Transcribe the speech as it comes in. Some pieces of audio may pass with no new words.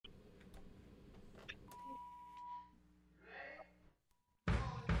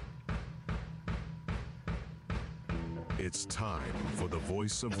It's time for the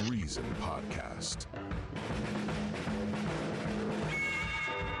Voice of Reason podcast.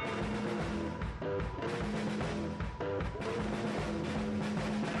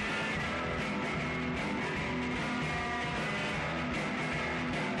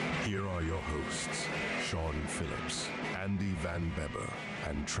 Here are your hosts, Sean Phillips, Andy Van Beber,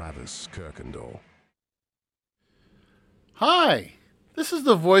 and Travis Kirkendall. Hi, this is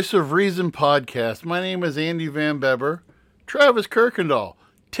the Voice of Reason podcast. My name is Andy Van Beber, Travis Kirkendall.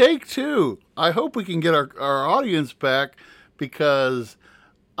 Take two. I hope we can get our audience back because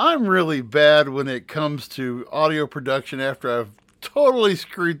I'm really bad when it comes to audio production after I've totally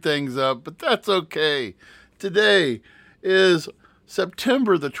screwed things up, but that's okay. Today is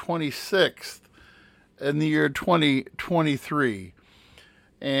September the 26th in the year 2023.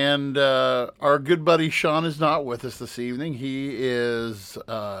 And our good buddy Sean is not with us this evening. He is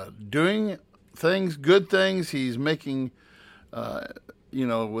doing things, good things. He's making,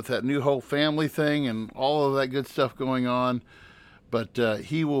 with that new whole family thing and all of that good stuff going on. But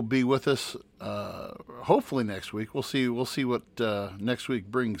he will be with us hopefully next week. We'll see what next week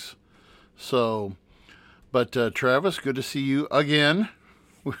brings. So, but Travis, good to see you again.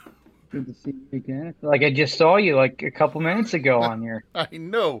 Good to see you again. I feel like I just saw you like a couple minutes ago on here. I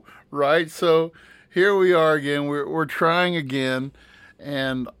know, right? So here we are again. We're trying again,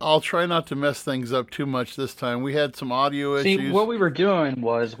 and I'll try not to mess things up too much this time. We had some audio issues. See, what we were doing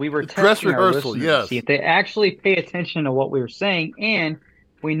was we were Dress testing our rehearsal, listeners yes. to see if they actually pay attention to what we were saying, and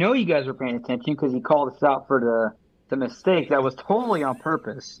we know you guys were paying attention because you called us out for the mistake. That was totally on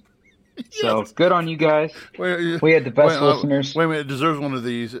purpose. Yes. So good on you guys. Wait, We had the best listeners. Wait a minute, it deserves one of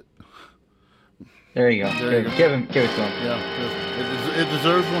these. There you go. There you go. Give it to him. Yeah, it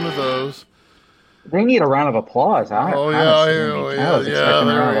deserves one of those. They need a round of applause. I was expecting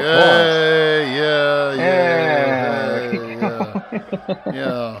a round of applause.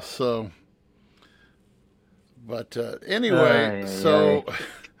 Yeah. So, but anyway,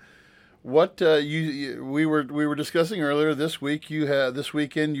 what we were discussing earlier this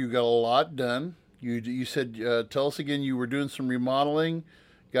weekend you got a lot done. You said tell us again, you were doing some remodeling.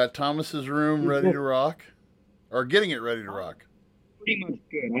 Got Thomas's room ready to rock, or getting it ready to rock. Pretty much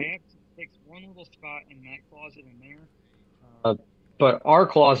good. I have to fix one little spot in that closet in there. But our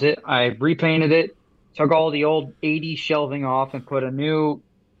closet, I repainted it, took all the old 80s shelving off, and put a new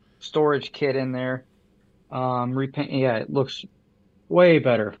storage kit in there. Yeah, it looks way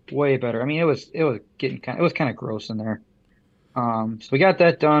better, way better. I mean, it was kind of gross in there. So we got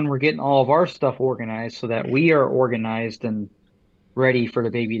that done. We're getting all of our stuff organized so that we are organized and ready for the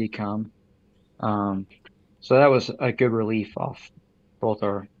baby to come. So that was a good relief off both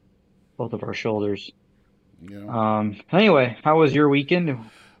of our shoulders. Yeah. Anyway, how was your weekend?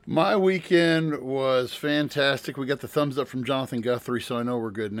 My weekend was fantastic. We got the thumbs up from Jonathan Guthrie, so I know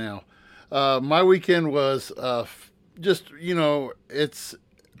we're good now. My weekend was just, I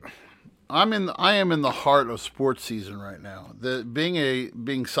am in the heart of sports season right now.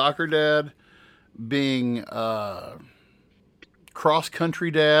 Being soccer dad, being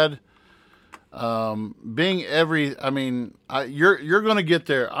cross-country dad, being you're going to get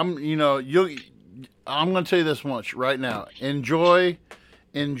there. I'm going to tell you this much right now. Enjoy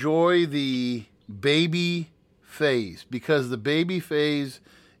the baby phase, because the baby phase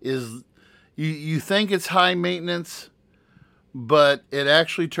is, you think it's high maintenance, but it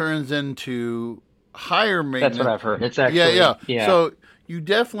actually turns into higher maintenance. That's what I've heard. It's actually, yeah. So you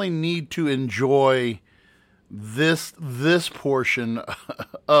definitely need to enjoy this portion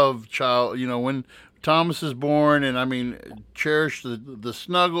of child, when Thomas is born, and cherish the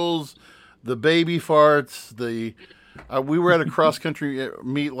snuggles, the baby farts, we were at a cross-country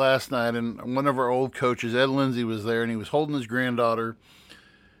meet last night, and one of our old coaches, Ed Lindsay, was there, and he was holding his granddaughter,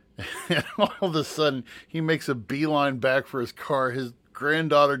 and all of a sudden, he makes a beeline back for his car. His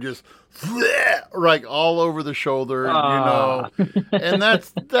granddaughter just, like, all over the shoulder, and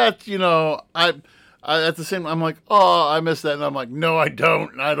that's at the same, I'm like, oh, I miss that. And I'm like, no, I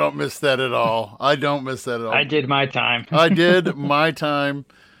don't. I don't miss that at all. I don't miss that at all. I did my time. I did my time.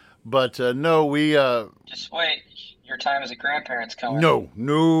 But no, we... Just wait. Your time as a grandparent's coming. No,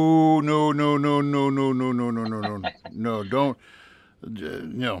 don't.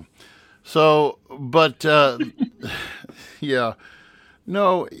 No. So, but, yeah.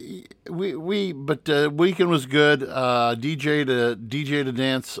 No, but weekend was good. DJ to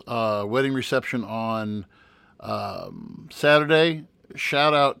dance wedding reception on Saturday.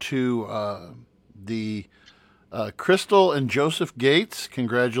 Shout out to the Crystal and Joseph Gates.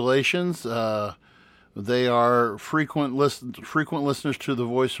 Congratulations. They are frequent listeners to the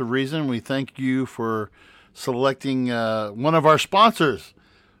Voice of Reason. We thank you for selecting one of our sponsors,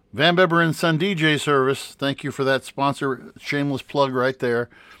 Van Beber and Son DJ Service. Thank you for that sponsor. Shameless plug right there.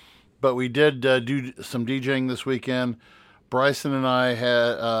 But we did do some DJing this weekend. Bryson and I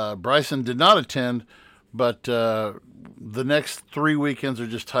had, Bryson did not attend, but the next 3 weekends are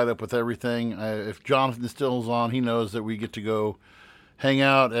just tied up with everything. If Jonathan still is on, he knows that we get to go hang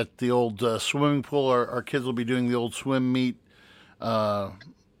out at the old swimming pool. Our kids will be doing the old swim meet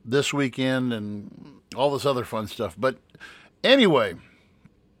this weekend and all this other fun stuff. But anyway,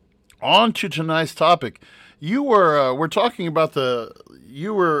 on to tonight's topic. We're talking about we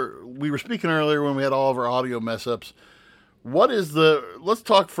were speaking earlier when we had all of our audio mess ups. Let's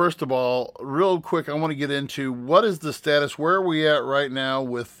talk first of all, real quick. I want to get into what is the status, where are we at right now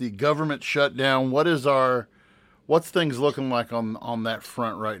with the government shutdown? What's things looking like on that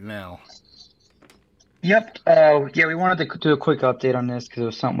front right now? Yep. Yeah, we wanted to do a quick update on this because it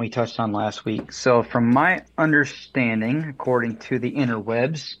was something we touched on last week. So from my understanding, according to the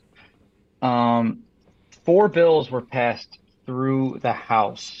interwebs, 4 bills were passed through the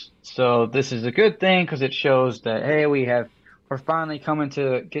House. So this is a good thing because it shows that, hey, we're finally coming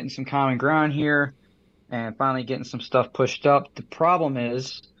to getting some common ground here and finally getting some stuff pushed up. The problem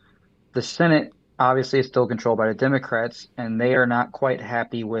is the Senate obviously is still controlled by the Democrats, and they are not quite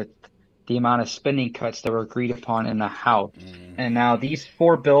happy with the amount of spending cuts that were agreed upon in the House. And now these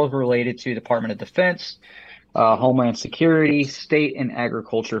 4 bills related to Department of Defense, Homeland Security, State, and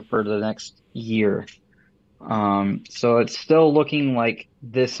Agriculture for the next year. So it's still looking like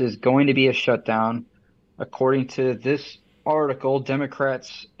this is going to be a shutdown. According to this article,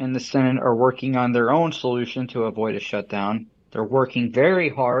 Democrats in the Senate are working on their own solution to avoid a shutdown. They're working very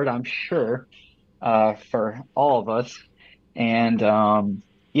hard, I'm sure, for all of us. And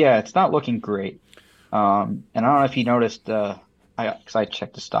yeah, it's not looking great. And I don't know if you noticed, because I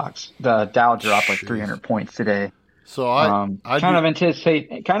checked the stocks, the Dow dropped like 300 points today. So kind of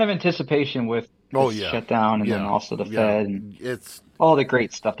anticipation with shutdown, and then also the Fed, and it's all the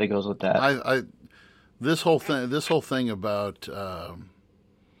great stuff that goes with that. This whole thing about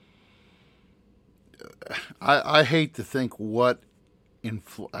I hate to think what's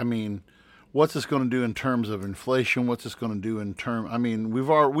this going to do in terms of inflation? What's this going to do in term? I mean, we've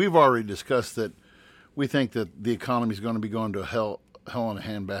already discussed that we think that the economy is going to be going to hell in a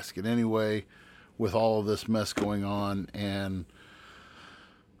handbasket anyway, with all of this mess going on. And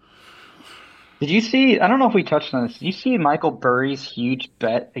did you see? I don't know if we touched on this. Did you see Michael Burry's huge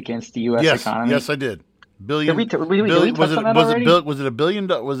bet against the U.S. economy? Yes, I did. Billion. Did we touch on that already? Was it $1 billion?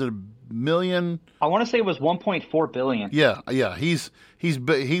 Was it $1 million? I want to say it was 1.4 billion. Yeah.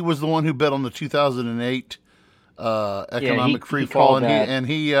 He was the one who bet on the 2008 economic free fall, and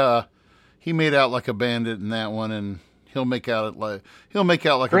he made out like a bandit in that one, and he'll make out like Great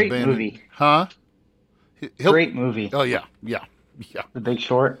a bandit. Movie. Huh? Great movie. Oh yeah. The Big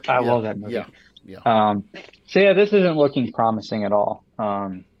Short. I love that movie. Yeah. So yeah, this isn't looking promising at all.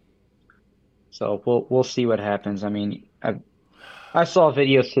 So we'll see what happens. I mean, I saw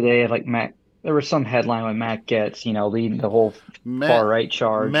videos today of like Matt. There was some headline with Matt Gaetz, leading the whole far right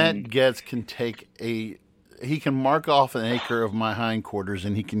charge. Matt Gaetz can he can mark off an acre of my hindquarters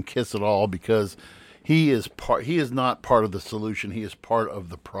and he can kiss it all, because he is not part of the solution. He is part of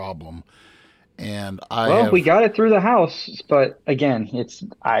the problem. And we got it through the House, but again,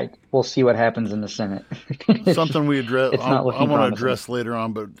 we'll see what happens in the Senate. Something we address. I want to address later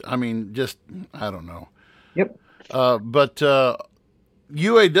on, but I mean, I don't know. Yep. But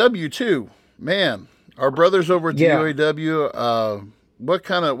UAW too, man. Our brothers over at the UAW. What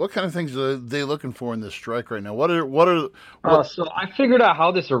kind of things are they looking for in this strike right now? So I figured out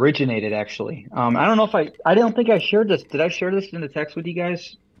how this originated. Actually, I don't know if I don't think I shared this. Did I share this in the text with you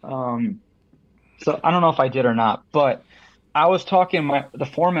guys? So I don't know if I did or not, but I was talking the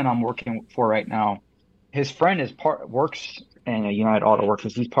foreman I'm working for right now. His friend works in a United Auto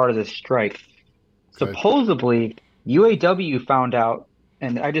Workers. He's part of this strike. Okay. Supposedly, UAW found out,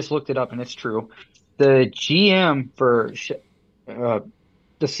 and I just looked it up, and it's true. The GM the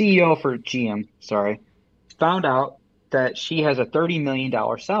CEO for GM, found out that she has a $30 million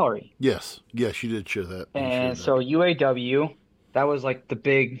salary. Yes, you did share that. And so UAW, that was like the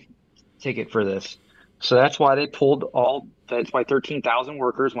big ticket for this. So that's why that's why 13,000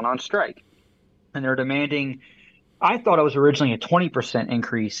 workers went on strike. And they're demanding, I thought it was originally a 20%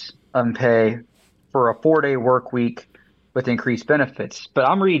 increase in pay for a 4-day work week with increased benefits. But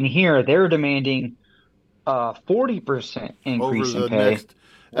I'm reading here, they're demanding a 40% increase in pay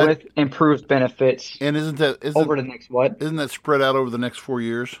with improved benefits. And isn't over the next what? Isn't that spread out over the next 4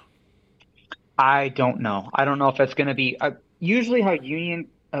 years? I don't know. I don't know if that's going to be usually how union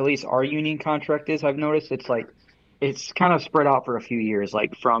at least our union contract is, I've noticed it's like it's kind of spread out for a few years.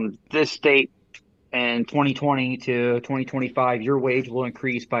 Like from this date in 2020 to 2025, your wage will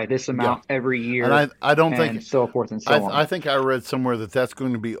increase by this Yeah. amount every And year, I don't and think so forth and so on. I think I read somewhere that that's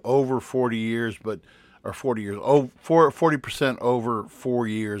going to be over 40 years, or 40 years, 40% over 4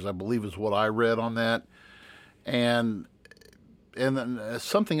 years, I believe is what I read on that. And then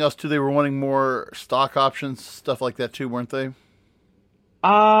something else too. They were wanting more stock options, stuff like that too, weren't they?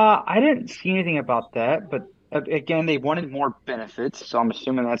 I didn't see anything about that, but again, they wanted more benefits, so I'm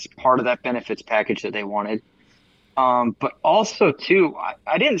assuming that's part of that benefits package that they wanted. But also too,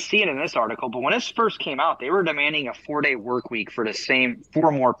 I didn't see it in this article, but when this first came out, they were demanding a 4-day work week for the same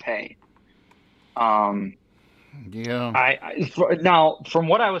for more pay. Um, Yeah. now from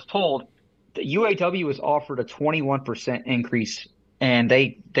what I was told, the UAW was offered a 21% increase, and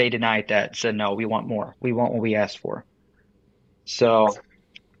they denied that. Said no, we want more. We want what we asked for. So.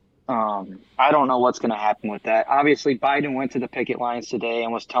 I don't know what's going to happen with that. Obviously, Biden went to the picket lines today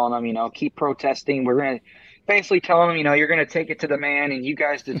and was telling them, keep protesting. We're going to basically tell them, you're going to take it to the man, and you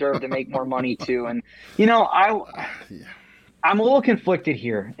guys deserve to make more money too. And I'm a little conflicted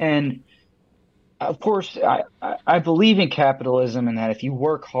here. And of course, I believe in capitalism and that if you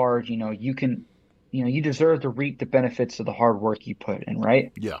work hard, you can, you deserve to reap the benefits of the hard work you put in,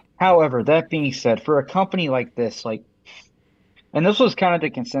 right? Yeah. However, that being said, for a company like this, and this was kind of the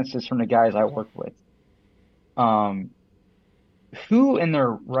consensus from the guys I work with. Who in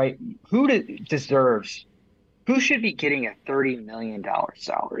their right, deserves, who should be getting a $30 million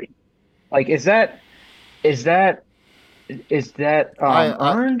salary? Like, is that earned?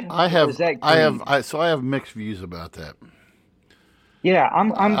 I Or have is that I have greed? I have mixed views about that. Yeah,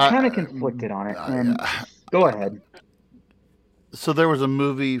 I'm kind of I, conflicted on it. And I, go ahead. so there was a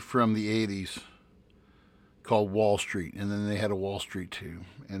movie from the 80s called Wall Street, and then they had a Wall Street 2,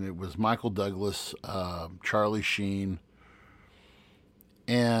 and it was Michael Douglas, Charlie Sheen,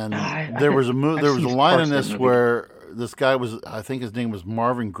 and there was I've there was seen a line in parts of that this movie. where this guy was, I think his name was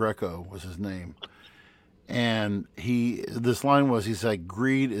Marvin Greco was his name, and this line was, he said,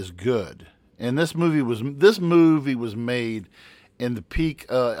 "Greed is good," and this movie was made in the peak.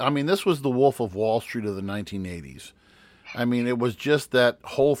 I mean, this was the Wolf of Wall Street of the 1980s. I mean, it was just that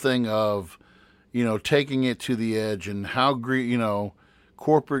whole thing of, taking it to the edge and how greed,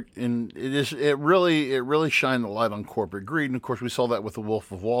 corporate, and it really shined the light on corporate greed. And of course, we saw that with the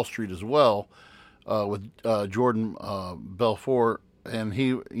Wolf of Wall Street as well, with Jordan Belfort, and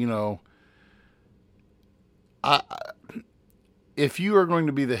he, I, if you are going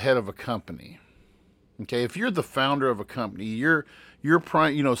to be the head of a company, okay, if you're the founder of a company, you're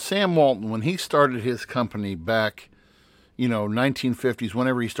prime, Sam Walton, when he started his company back, 1950s,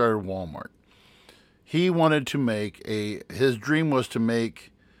 whenever he started Walmart, he wanted to his dream was to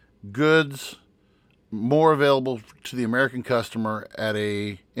make goods more available to the American customer at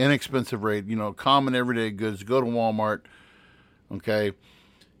a inexpensive rate, common everyday goods, go to Walmart, okay.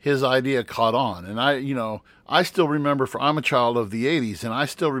 His idea caught on, and I still remember, I'm a child of the 80s, and I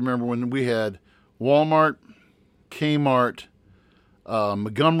still remember when we had Walmart, Kmart,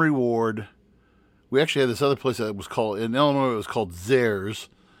 Montgomery Ward. We actually had this other place that was called, in Illinois, it was called Zehrs.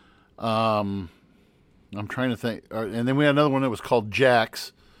 I'm trying to think. And then we had another one that was called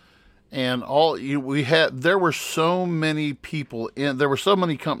Jack's. And there were so many there were so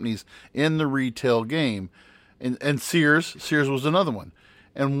many companies in the retail game. And Sears was another one.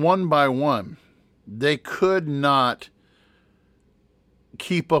 And one by one, they could not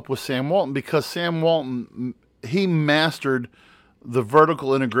keep up with Sam Walton, because Sam Walton, he mastered the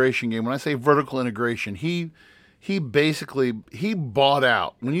vertical integration game. When I say vertical integration, he basically bought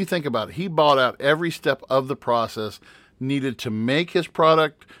out. When you think about it, he bought out every step of the process needed to make his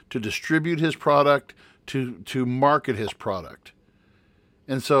product, to distribute his product, to market his product.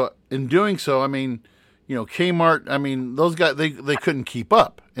 And so in doing so, I mean, Kmart, I mean, those guys, they couldn't keep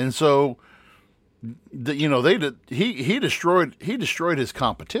up. And so he destroyed his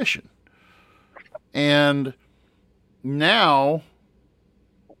competition. And now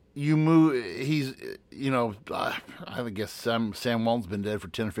I guess Sam Walton's been dead for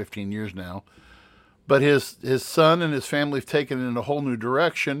 10 or 15 years now, but his son and his family have taken it in a whole new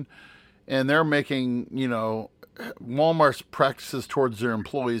direction, and they're making, Walmart's practices towards their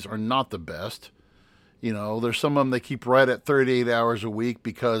employees are not the best. There's some of them they keep right at 38 hours a week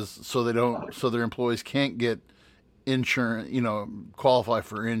so their employees can't get insurance, qualify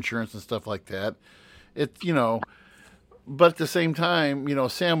for insurance and stuff like that. But at the same time,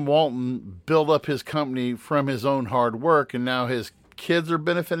 Sam Walton built up his company from his own hard work, and now his kids are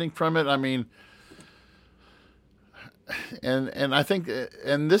benefiting from it. I mean, and I think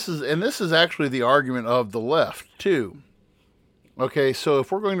and this is actually the argument of the left too. Okay, so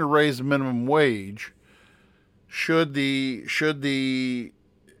if we're going to raise the minimum wage, should the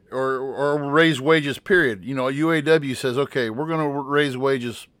or raise wages period. You know, UAW says, okay, we're going to raise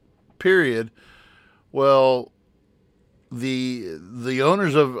wages period. Well, the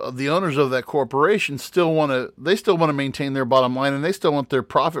owners of that corporation still want to maintain their bottom line, and they still want their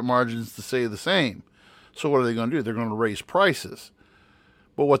profit margins to stay the same. So what are they going to do? They're going to raise prices.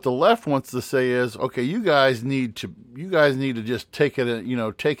 But what the left wants to say is, okay, you guys need to just take it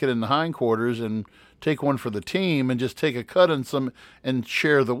in the hindquarters and take one for the team and just take a cut on some and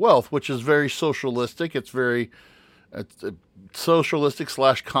share the wealth, which is very socialistic. It's socialistic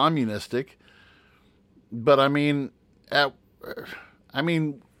 / communistic. But I think the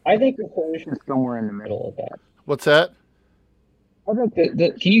solution is somewhere in the middle of that. What's that? I think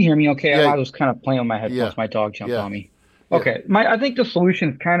can you hear me okay? Yeah. I was kind of playing with my headphones. Yeah. My dog jumped Yeah. on me. Yeah. Okay. I think the solution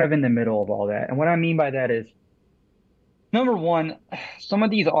is kind of in the middle of all that. And what I mean by that is, number one, some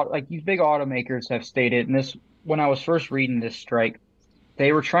of these big automakers have stated, and this, when I was first reading this strike,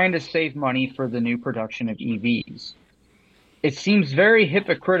 they were trying to save money for the new production of EVs. It seems very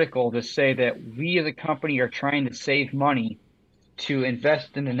hypocritical to say that we as a company are trying to save money to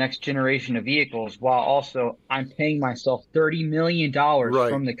invest in the next generation of vehicles, while also I'm paying myself $30 million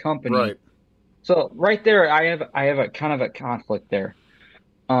from the company. Right. So right there, I have a kind of a conflict there.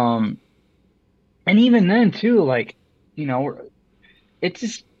 And even then too, it's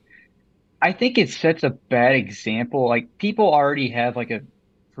just, I think it sets a bad example. Like, people already have like a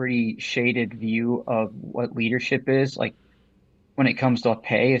pretty shaded view of what leadership is, like when it comes to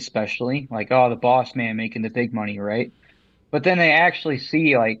pay, especially like, oh, the boss man making the big money, right? But then they actually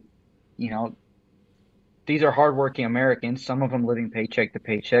see, these are hardworking Americans, some of them living paycheck to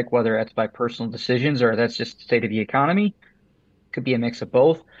paycheck, whether that's by personal decisions or that's just the state of the economy. Could be a mix of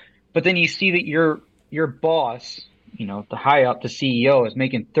both. But then you see that your boss, the high up, the CEO, is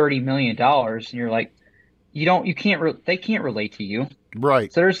making $30 million, and you're like, they can't relate to you.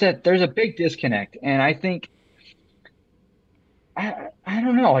 Right. So there's a big disconnect. And I think, I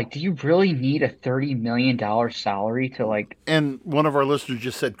don't know, like, do you really need a $30 million salary to And one of our listeners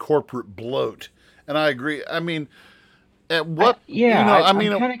just said corporate bloat. And I agree. I mean, at what? I'm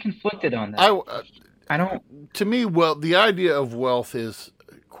kind of conflicted on that. I don't. To me, the idea of wealth is,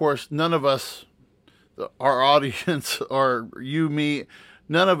 of course, none of us, our audience, or you, me,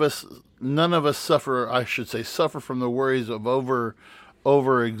 none of us suffer. I should say, suffer from the worries of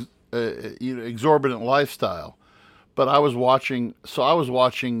exorbitant lifestyle. But I was talking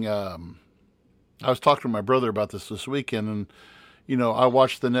to my brother about this weekend, and I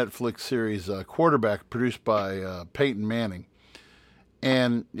watched the Netflix series Quarterback, produced by Peyton Manning,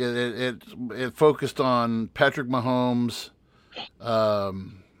 and it focused on Patrick Mahomes,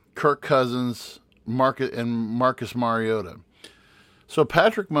 Kirk Cousins, Marcus Mariota. So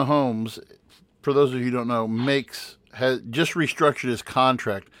Patrick Mahomes, for those of you who don't know, has just restructured his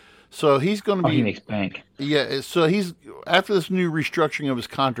contract. So he's going to be. He makes bank. Yeah. So he's, after this new restructuring of his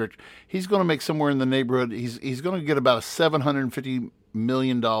contract, he's going to make somewhere in the neighborhood. He's going to get about a $750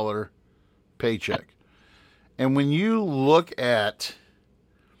 million paycheck. And when you look at,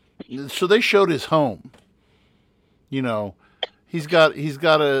 so they showed his home. He's got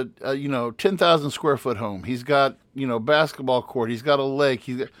a 10,000 square foot home. He's got basketball court. He's got a lake.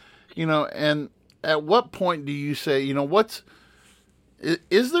 And at what point do you say,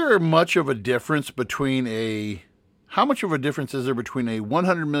 is there much of a difference between how much of a difference is there between a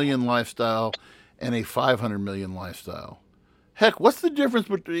 100 million lifestyle and a 500 million lifestyle? Heck, what's the difference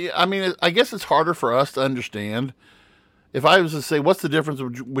between, I guess it's harder for us to understand. If I was to say, what's the difference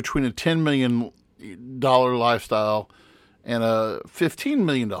between a $10 million lifestyle and a $15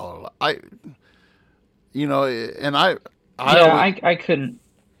 million, I couldn't.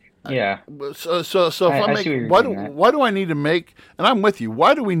 Yeah. So if I make, why do I need to make, and I'm with you,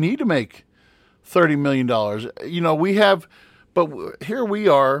 why do we need to make $30 million? We have, but here we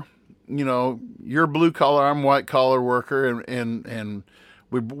are, you're blue collar, I'm white collar worker, and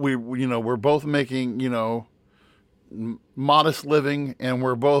we're both making, modest living, and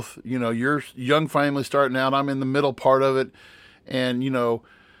we're both, you're young family starting out, I'm in the middle part of it. And,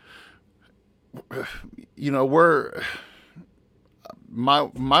 we're,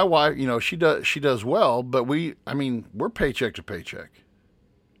 my wife, she does well, but we're paycheck to paycheck,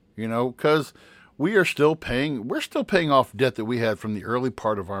 because we're still paying off debt that we had from the early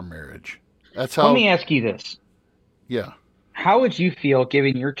part of our marriage. That's how. Let me ask you this. Yeah. How would you feel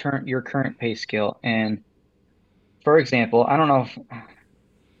given your current pay scale? And for example, I don't know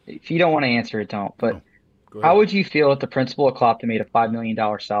if you don't want to answer it, don't, but Go How ahead. would you feel if the principal of Clopton made a $5 million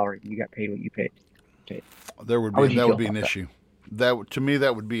salary and you got paid what you paid? How would you That would feel be an about that? issue. To me,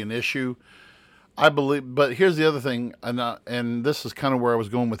 that would be an issue. I believe, but here's the other thing, and this is kind of where I was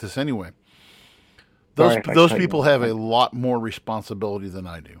going with this anyway. Sorry if I Those cut you people off. have a lot more responsibility than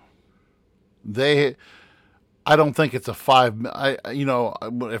I do. They, I don't think it's a five.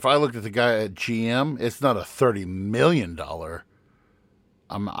 If I looked at the guy at GM, it's not a $30 million. No,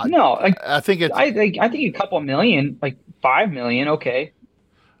 like I think it's. I think a couple million, like 5 million, okay.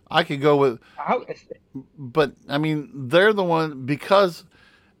 I could go with, How but I mean, they're the one because,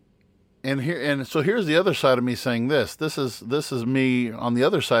 and so here's the other side of me saying this. This is me on the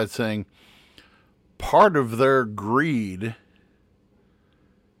other side saying part of their greed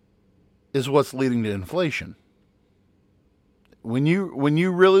is what's leading to inflation. When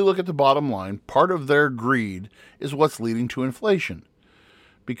you really look at the bottom line, part of their greed is what's leading to inflation.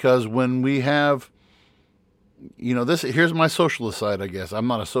 Because when we have, this here's my socialist side, I guess. I'm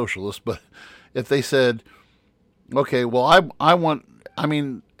not a socialist, but if they said, okay, well, I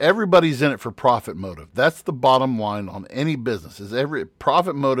mean, everybody's in it for profit motive. That's the bottom line on any business is every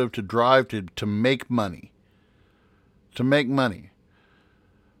profit motive to drive to make money,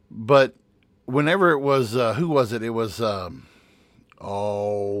 But whenever it was, who was it? It was, oh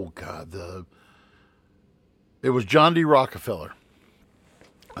God, it was John D. Rockefeller.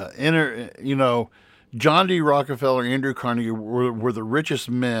 John D. Rockefeller, Andrew Carnegie were the richest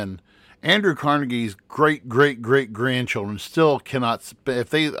men. Andrew Carnegie's great great great grandchildren still cannot spend. If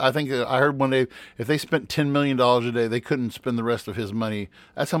they, I think I heard one day, if they spent $10 million a day, they couldn't spend the rest of his money.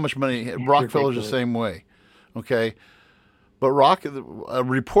 That's how much money. Rockefeller's the ridiculous. same way. Okay, but a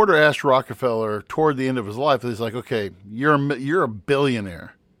reporter asked Rockefeller toward the end of his life. He's like, okay, you're a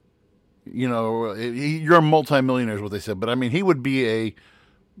billionaire. You're a multimillionaire is what they said. But I mean, he would be a He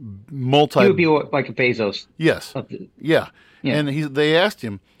multi. would be like a Bezos Yes, of the, yeah. yeah. And they asked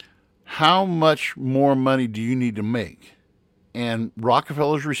him, how much more money do you need to make? And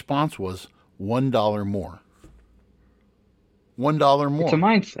Rockefeller's response was $1 more. $1 It's a more.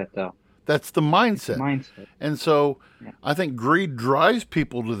 mindset though. That's the It's a mindset. mindset. And so Yeah. I think greed drives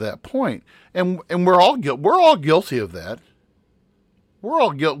people to that point. And we're all guilty of that. We're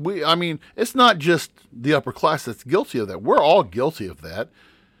all guilty. I mean, it's not just the upper class that's guilty of that. We're all guilty of that.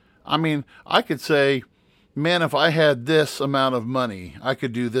 I mean, I could say, man, if I had this amount of money, I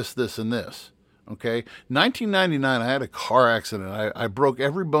could do this, this, and this. Okay. 1999, I had a car accident. I broke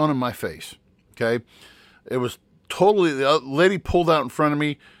every bone in my face. Okay. It was totally, the lady pulled out in front of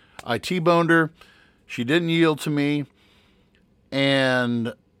me. I T-boned her. She didn't yield to me.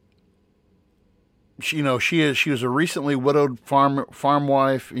 And she was a recently widowed farm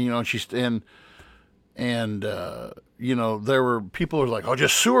wife, there were people who were like, oh,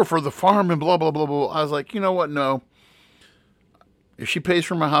 just sue her for the farm and blah, blah, blah, blah. I was like, you know what? No. If she pays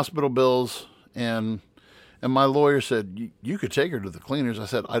for my hospital bills and my lawyer said, you could take her to the cleaners. I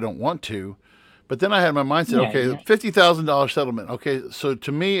said, I don't want to. But then I had my mindset, Yeah, okay, yeah. $50,000 settlement. Okay, so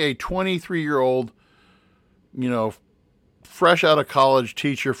to me, a 23-year-old, fresh out of college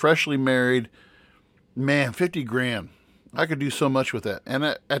teacher, freshly married, man, 50 grand. I could do so much with that. And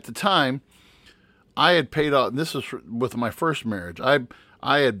at the time, I had paid off. This was with my first marriage. I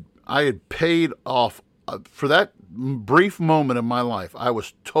had paid off for that brief moment in my life. I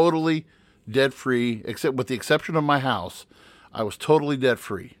was totally debt free, except with the exception of my house. I was totally debt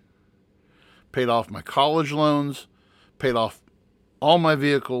free. Paid off my college loans, paid off all my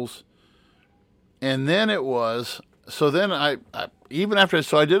vehicles, and then it was. So then I even after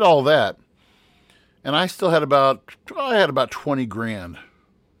I did all that, and I still had about 20 grand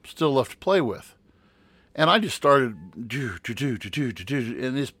still left to play with. And I just started do,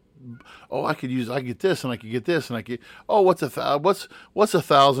 and this, I get this, and I could get this, and I could, what's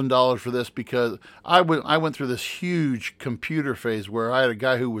 $1,000 for this? Because I went through this huge computer phase where I had a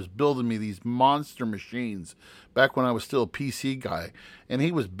guy who was building me these monster machines back when I was still a PC guy, and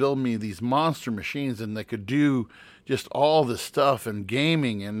he was building me these monster machines, and they could do just all this stuff and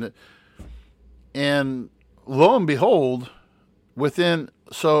gaming, and lo and behold, I went ahead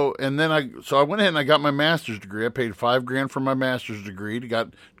and I got my master's degree. I paid $5,000 for my master's degree to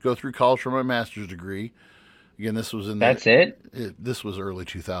go through college for my master's degree. Again, this was That's it? this was early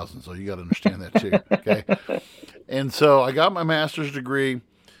 2000s, so you got to understand that too. Okay, and so I got my master's degree.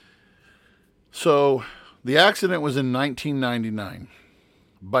 So the accident was in 1999.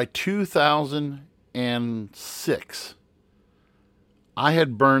 By 2006, I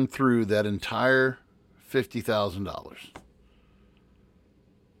had burned through that entire $50,000.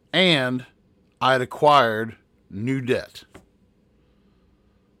 And I had acquired new debt.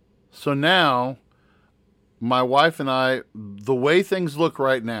 So now my wife and I, the way things look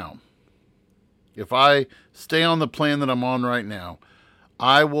right now, if I stay on the plan that I'm on right now,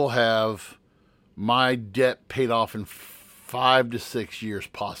 I will have my debt paid off in 5 to 6 years,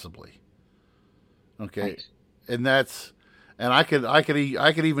 possibly. Okay, Nice. and I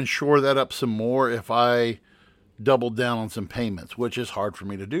could even shore that up some more if I doubled down on some payments, which is hard for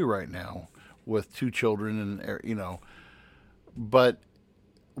me to do right now with 2 children and. But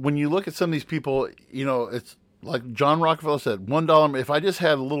when you look at some of these people, it's like John Rockefeller said, $1. If I just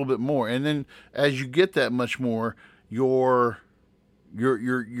had a little bit more, and then as you get that much more, your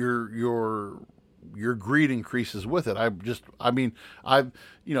greed increases with it. Again,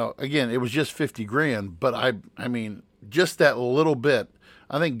 it was just 50 grand, but I mean, just that little bit.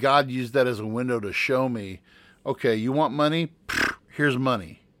 I think God used that as a window to show me, okay, you want money? Here's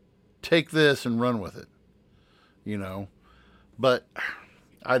money. Take this and run with it. But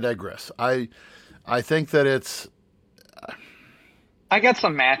I digress. I think that it's. I got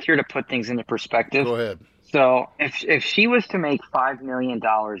some math here to put things into perspective. Go ahead. So if she was to make $5 million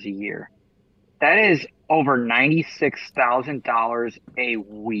a year, that is over $96,000 a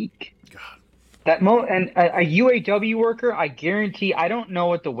week. God. And a UAW worker, I guarantee, I don't know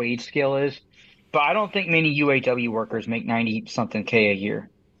what the wage scale is, but I don't think many UAW workers make 90 something K a year.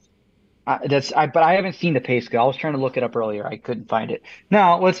 But I haven't seen the pay scale. I was trying to look it up earlier. I couldn't find it.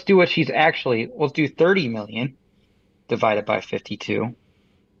 Now let's do let's do 30 million divided by 52.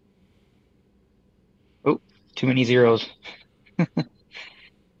 Oh, too many zeros.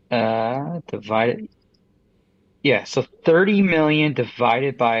 Divided. Yeah, so 30 million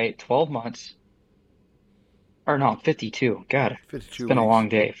divided by 12 months. Or no, 52. God, 52 it's been a weeks. long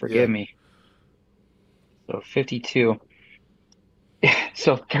day. Forgive Yeah. me. So 52.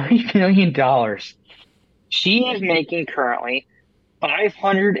 So $30 million. She is making currently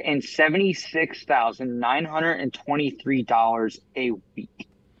 $576,923 a week.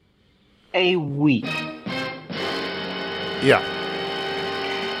 A week. Yeah.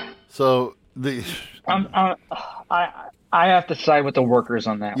 So I have to side with the workers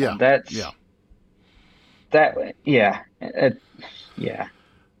on that yeah. one. Yeah.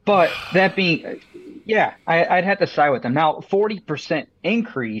 But that being, I'd have to side with them. Now, 40%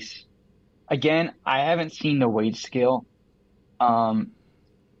 increase. Again, I haven't seen the wage scale. Personally,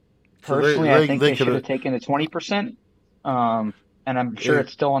 I think they should have taken the 20%. And I'm sure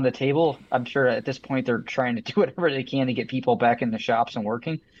it's still on the table. I'm sure at this point they're trying to do whatever they can to get people back in the shops and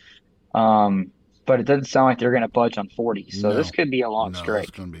working. But it doesn't sound like they're going to budge on 40. So this could be a long strike.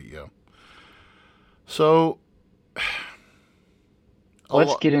 It's going to be, yeah. So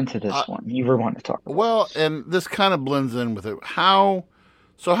let's get into this one. You were wanting to talk about. Well, and this kind of blends in with it. How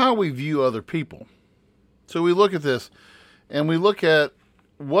we view other people. So we look at this, and we look at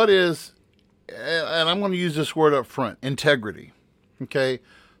what is, and I'm going to use this word up front, integrity. Okay,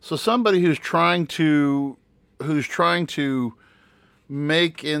 so somebody who's trying to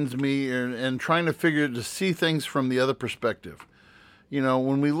make ends meet and trying to see things from the other perspective.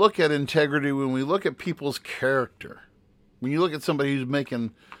 When we look at integrity, when we look at people's character, when you look at somebody who's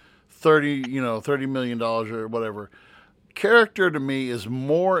making $30 million or whatever, character to me is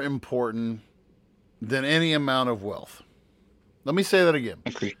more important than any amount of wealth. Let me say that again.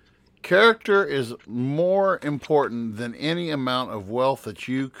 Agree. Character is more important than any amount of wealth that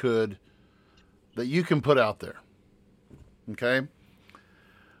you can put out there. Okay?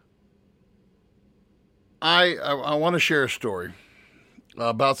 I want to share a story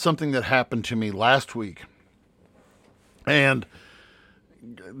about something that happened to me last week. And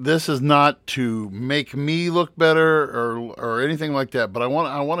this is not to make me look better or anything like that, but I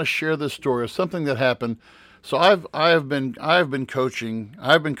want to share this story of something that happened. So I have been coaching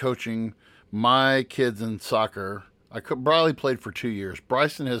my kids in soccer. Briley played for 2 years.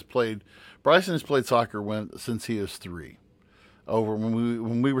 Bryson has played soccer since he was 3, over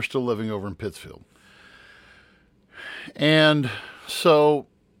when we were still living over in Pittsfield. And so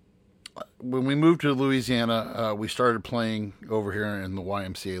when we moved to Louisiana, we started playing over here in the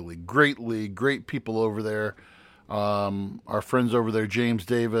YMCA league, great people over there. Our friends over there, James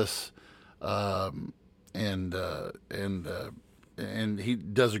Davis, and he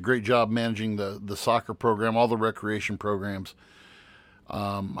does a great job managing the soccer program, all the recreation programs.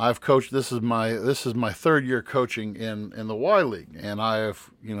 I've coached. This is my 3rd year coaching in the Y League, and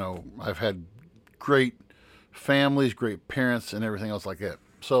I've had great families, great parents, and everything else like that.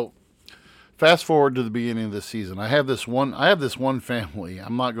 So fast forward to the beginning of this season. I have this one family.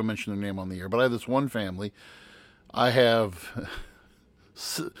 I'm not going to mention their name on the air, but I have this one family. I have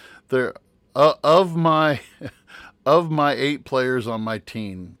of my of my 8 players on my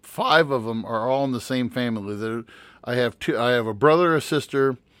team, 5 of them are all in the same family. I have a brother, a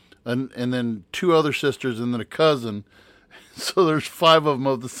sister, and then 2 other sisters, and then a cousin. So there's 5 of them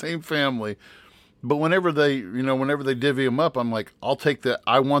of the same family. But whenever they divvy them up, I'm like, I'll take that.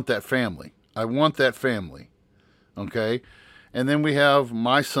 I want that family. I want that family. Okay. And then we have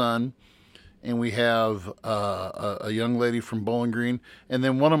my son, and we have a young lady from Bowling Green, and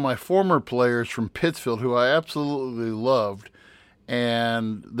then one of my former players from Pittsfield, who I absolutely loved.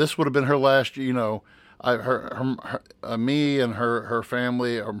 And this would have been her last, me and her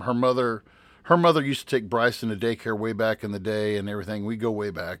family, her mother. Her mother used to take Bryson to daycare way back in the day and everything. We go way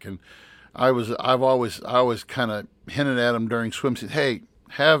back, and I always kind of hinted at him during swim season, hey,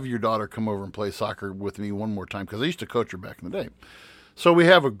 have your daughter come over and play soccer with me one more time, because I used to coach her back in the day. So we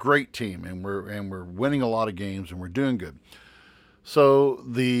have a great team, and we're winning a lot of games, and we're doing good. So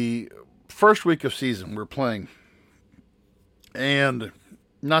the first week of season we're playing, and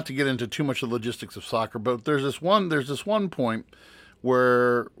not to get into too much of the logistics of soccer, but there's this one point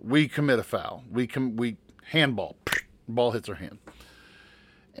where we commit a foul. We handball, ball hits our hand,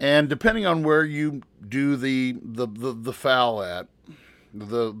 and depending on where you do the foul at,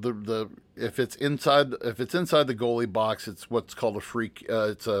 if it's inside the goalie box, it's what's called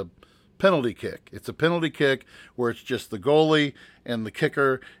it's a penalty kick. It's a penalty kick where it's just the goalie and the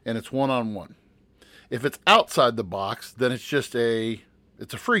kicker, and it's 1-on-1. If it's outside the box, then it's a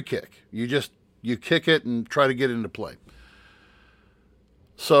free kick. You kick it and try to get into play.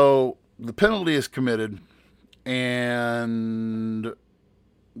 So the penalty is committed, and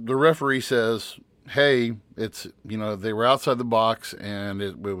the referee says, hey, they were outside the box, and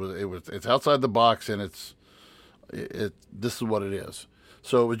it's outside the box, and this is what it is.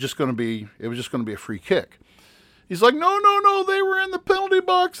 So it was just going to be a free kick. He's like, no, they were in the penalty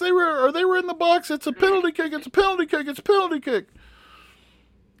box. They were in the box. It's a penalty kick. It's a penalty kick. It's a penalty kick.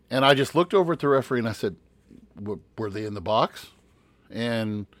 And I just looked over at the referee and I said, were they in the box?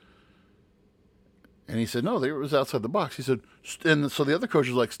 And he said, no, they was outside the box. He said, and so the other coach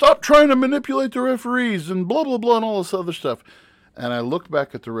was like, stop trying to manipulate the referees and blah, blah, blah, and all this other stuff. And I looked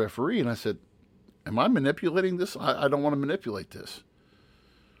back at the referee and I said, am I manipulating this? I don't want to manipulate this.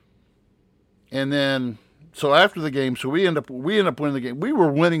 And then, so after the game, so we end up winning the game. We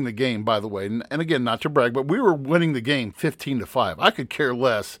were winning the game, by the way. And again, not to brag, but we were winning the game 15-5. I could care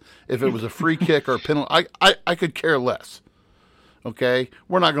less if it was a free kick or a penalty. I could care less. Okay?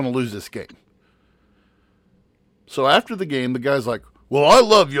 We're not going to lose this game. So after the game, the guy's like, well, I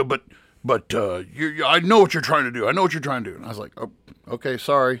love you, but I know what you're trying to do. I know what you're trying to do. And I was like, oh, okay,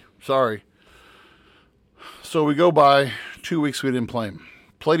 sorry. So we go by 2 weeks, we didn't play him.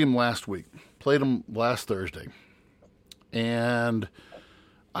 Played him last week. Played him last Thursday. And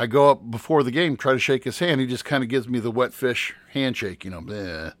I go up before the game, try to shake his hand. He just kind of gives me the wet fish handshake,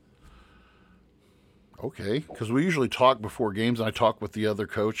 bleh. Okay, because we usually talk before games, and I talk with the other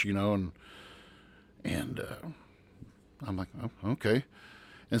coach, and I'm like, oh, okay.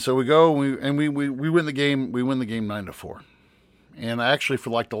 And so we go, and we win the game. We win the game 9-4. And actually, for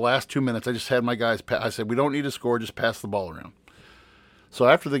like the last 2 minutes, I just had my guys. I said, we don't need to score, just pass the ball around. So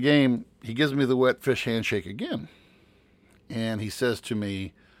after the game, he gives me the wet fish handshake again, and he says to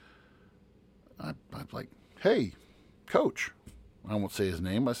me, I'm like, hey, coach. I won't say his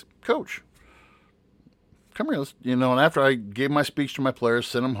name. I said, coach, come here. And after I gave my speech to my players,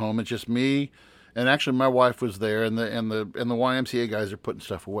 sent them home, it's just me. And actually, my wife was there, and the YMCA guys are putting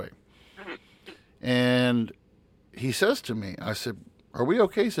stuff away. And he says to me, I said, are we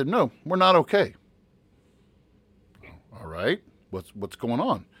okay? He said, no, we're not okay. All right, what's going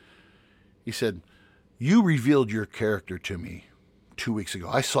on? He said, you revealed your character to me 2 weeks ago.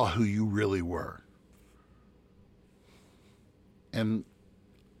 I saw who you really were. And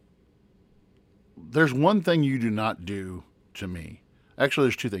there's one thing you do not do to me. Actually,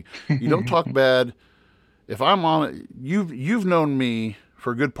 there's 2 things. You don't talk bad. If I'm on it, you've known me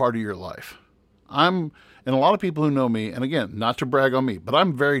for a good part of your life. And a lot of people who know me, and again, not to brag on me, but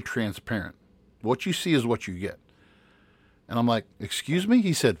I'm very transparent. What you see is what you get. And I'm like, excuse me?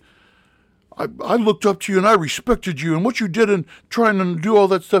 He said, I looked up to you and I respected you and what you did in trying to do all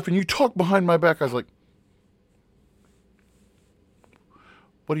that stuff, and you talk behind my back. I was like,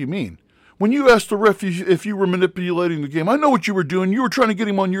 what do you mean? When you asked the ref if you were manipulating the game, I know what you were doing. You were trying to get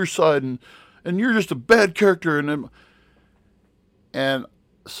him on your side, and you're just a bad character. And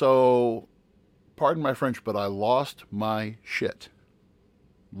so, pardon my French, but I lost my shit.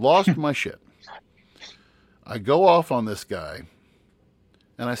 Lost my shit. I go off on this guy,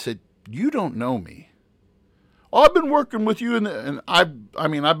 and I said, you don't know me. "Oh, I've been working with you," and I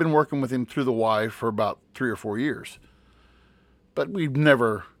mean, I've been working with him through the wife for about 3 or 4 years, but we've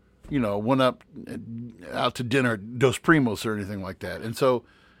never, went out to dinner at Dos Primos or anything like that. And so,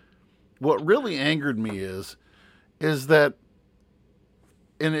 what really angered me is that,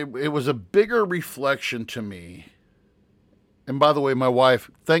 and it was a bigger reflection to me. And by the way, my wife,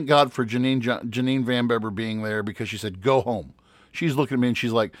 thank God for Janine Van Beber being there, because she said, "Go home." She's looking at me and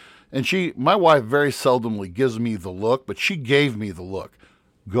she's like, my wife very seldomly gives me the look, but she gave me the look.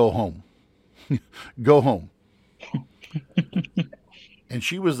 "Go home." Go home. And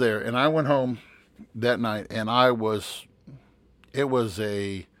she was there, and I went home that night, and it was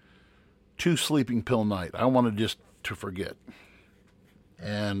a 2 sleeping pill night. I wanted just to forget.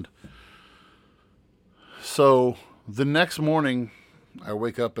 And so the next morning I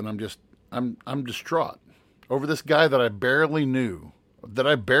wake up and I'm distraught over this guy that I barely know.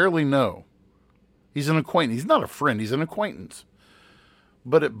 He's an acquaintance. He's not a friend. He's an acquaintance.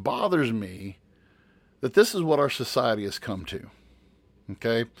 But it bothers me that this is what our society has come to.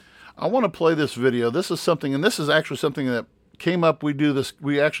 Okay? I want to play this video. This is actually something that came up.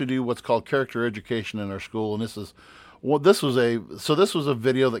 We actually do what's called character education in our school. And this was a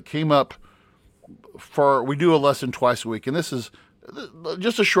video that came up we do a lesson twice a week. And this is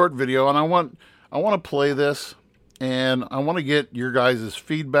just a short video. And I want to play this. And I want to get your guys'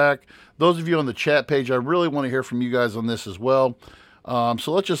 feedback. Those of you on the chat page, I really want to hear from you guys on this as well.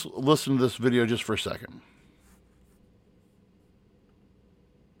 So let's just listen to this video just for a second.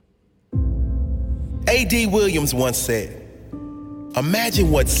 A.D. Williams once said,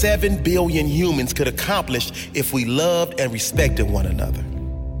 "Imagine what 7 billion humans could accomplish if we loved and respected one another."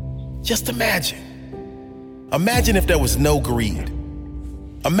 Just imagine. Imagine if there was no greed.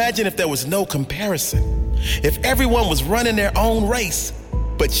 Imagine if there was no comparison. If everyone was running their own race,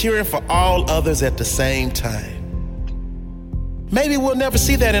 but cheering for all others at the same time. Maybe we'll never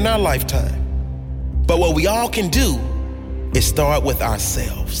see that in our lifetime. But what we all can do is start with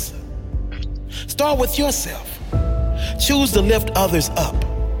ourselves. Start with yourself. Choose to lift others up.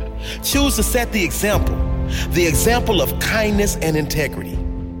 Choose to set the example of kindness and integrity,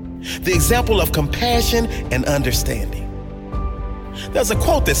 the example of compassion and understanding. There's a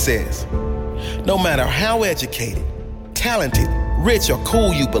quote that says, "No matter how educated, talented, rich, or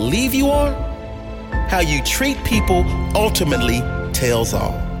cool you believe you are, how you treat people ultimately tells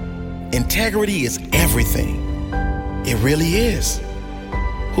all." Integrity is everything. It really is.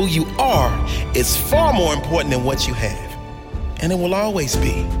 Who you are is far more important than what you have, and it will always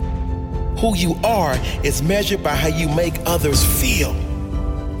be. Who you are is measured by how you make others feel.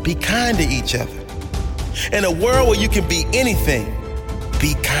 Be kind to each other. In a world where you can be anything,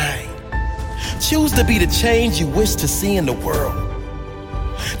 be kind. Choose to be the change you wish to see in the world.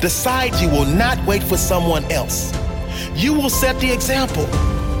 Decide you will not wait for someone else. You will set the example.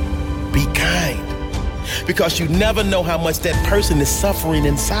 Be kind, because you never know how much that person is suffering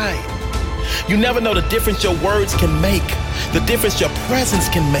inside. You never know the difference your words can make, the difference your presence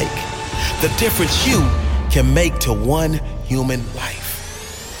can make, the difference you can make to one human life.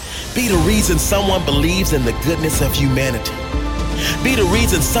 Be the reason someone believes in the goodness of humanity. Be the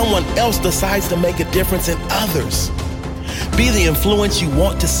reason someone else decides to make a difference in others. Be the influence you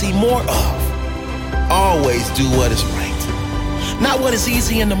want to see more of. Always do what is right, not what is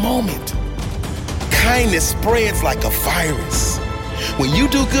easy in the moment. Kindness spreads like a virus. When you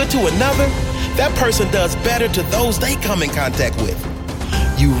do good to another, that person does better to those they come in contact with.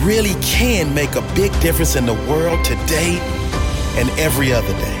 You really can make a big difference in the world today and every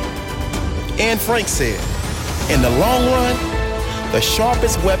other day. Anne Frank said, "In the long run, the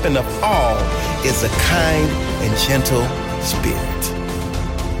sharpest weapon of all is a kind and gentle spirit."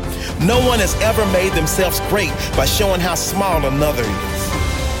 No one has ever made themselves great by showing how small another is.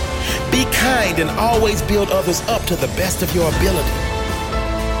 Be kind and always build others up to the best of your ability.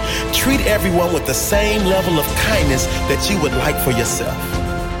 Treat everyone with the same level of kindness that you would like for yourself.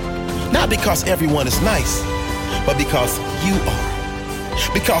 Not because everyone is nice, but because you are.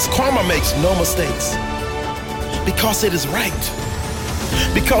 Because karma makes no mistakes. Because it is right.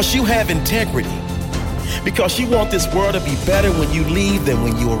 Because you have integrity. Because you want this world to be better when you leave than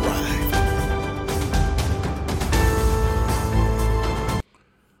when you arrive.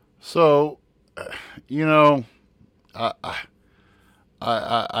 So,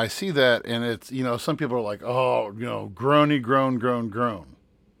 I see that, and it's, some people are like, "Oh, groany, groan.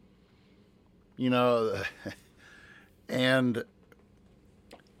 And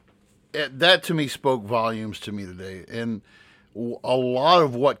that to me spoke volumes to me today. And a lot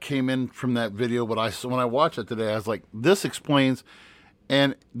of what came in from that video, when I watched it today, I was like, this explains,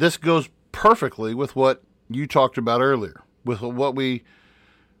 and this goes perfectly with what you talked about earlier with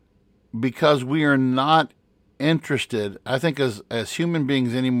because we are not interested, I think as human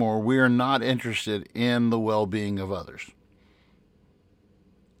beings anymore, we are not interested in the well-being of others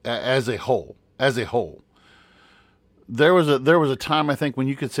as a whole. There was a time, I think, when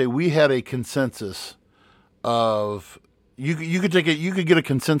you could say we had a consensus of you could get a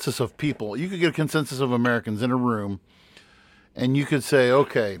consensus of people. You could get a consensus of Americans in a room, and you could say,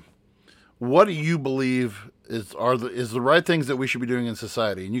 okay, what do you believe is the right things that we should be doing in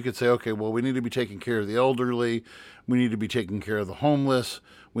society? And you could say, okay, well, we need to be taking care of the elderly, we need to be taking care of the homeless,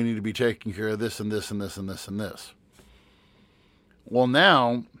 we need to be taking care of this and this and this and this and this. Well,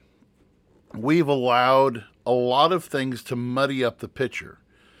 now we've allowed a lot of things to muddy up the picture.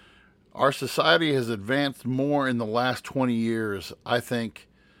 Our society has advanced more in the last 20 years, I think,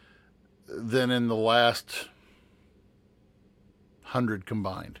 than in the last 100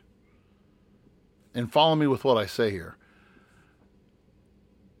 combined. And follow me with what I say here.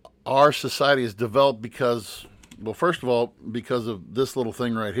 Our society has developed because, well, first of all, because of this little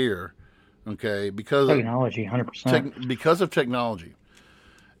thing right here, okay? Because technology, 100%. Because of technology.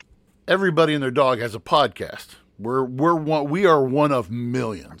 Everybody and their dog has a podcast. We are one of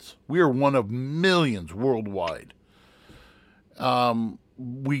millions. We are one of millions worldwide.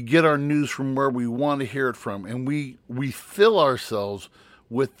 We get our news from where we want to hear it from, and we fill ourselves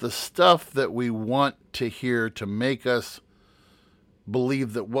with the stuff that we want to hear to make us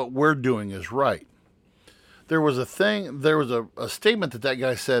believe that what we're doing is right. There was a statement that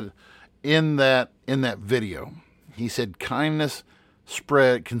guy said in that video. He said, kindness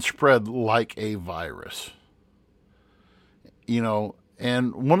can spread like a virus.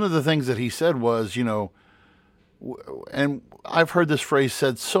 And one of the things that he said was, and I've heard this phrase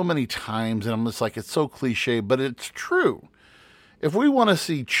said so many times, and I'm just like, it's so cliche, but it's true. If we want to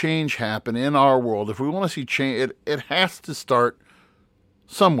see change happen in our world, if we want to see change, it has to start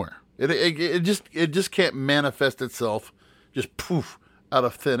somewhere. It just can't manifest itself just poof out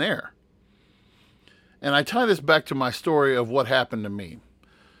of thin air. And I tie this back to my story of what happened to me.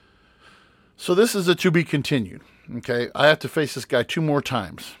 So this is a to be continued. Okay, I have to face this guy 2 more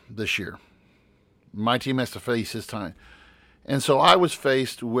times this year. My team has to face his time. And so I was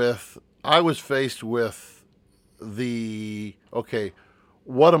faced with okay,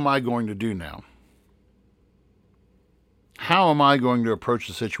 what am I going to do now? How am I going to approach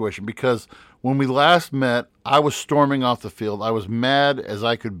the situation? Because when we last met, I was storming off the field. I was mad as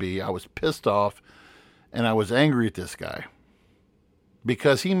I could be. I was pissed off, and I was angry at this guy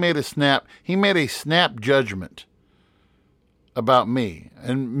because he made a snap judgment about me.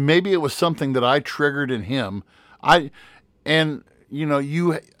 And maybe it was something that I triggered in him. And I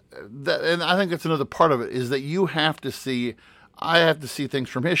think that's another part of it, is that I have to see things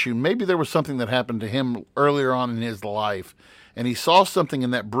from his shoe. Maybe there was something that happened to him earlier on in his life, and he saw something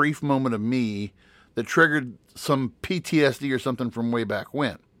in that brief moment of me that triggered some PTSD or something from way back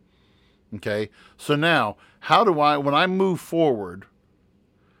when. Okay? So now, when I move forward,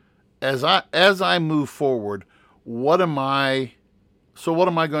 as I move forward, what am I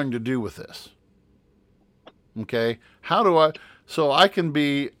going to do with this? Okay? So I can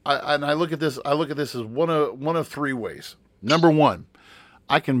be, I look at this as one of 3 ways. Number 1,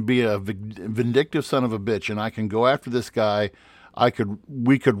 I can be a vindictive son of a bitch, and I can go after this guy.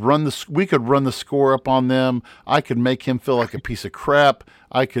 We could run the score up on them. I could make him feel like a piece of crap.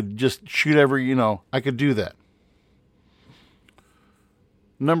 I could just shoot I could do that.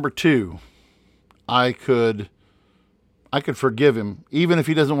 Number 2, I could forgive him. Even if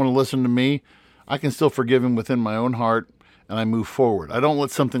he doesn't want to listen to me, I can still forgive him within my own heart, and I move forward. I don't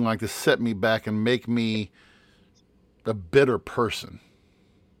let something like this set me back and make me a bitter person.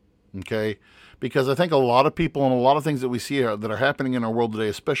 Okay? Because I think a lot of people and a lot of things that we see that are happening in our world today,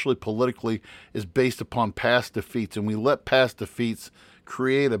 especially politically, is based upon past defeats. And we let past defeats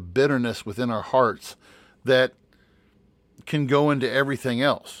create a bitterness within our hearts that can go into everything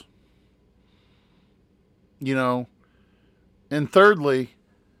else. And thirdly,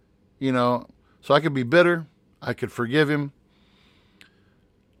 so I could be bitter, I could forgive him,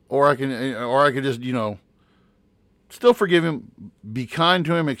 or I could just, still forgive him, be kind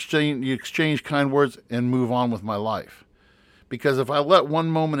to him, exchange kind words, and move on with my life. Because if I let one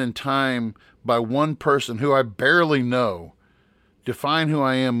moment in time by one person who I barely know define who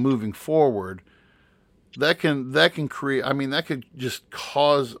I am moving forward, that can create, that could just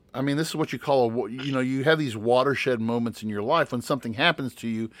cause, this is what you call you have these watershed moments in your life when something happens to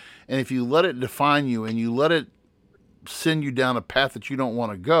you, and if you let it define you and you let it send you down a path that you don't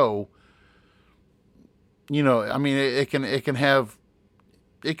want to go, it can have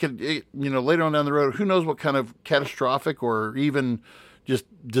later on down the road, who knows what kind of catastrophic or even just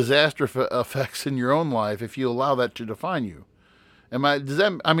disaster effects in your own life if you allow that to define you. Does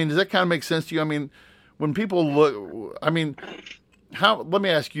that kind of make sense to you? I mean, when people look, I mean, let me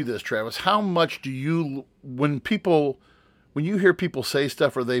ask you this, Travis, how much do you, when you hear people say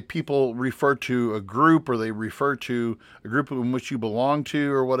stuff, or people refer to a group, or they refer to a group in which you belong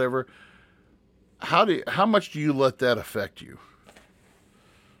to or whatever, how much do you let that affect you?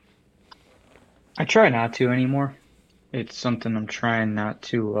 I try not to anymore. It's something I'm trying not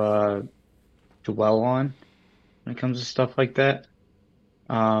to dwell on when it comes to stuff like that.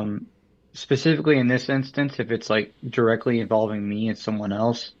 Specifically in this instance, if it's like directly involving me and someone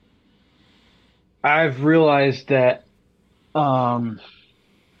else, I've realized that you're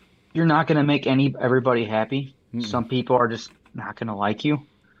not going to make everybody happy. Mm-mm. Some people are just not going to like you,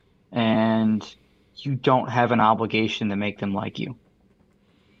 and you don't have an obligation to make them like you.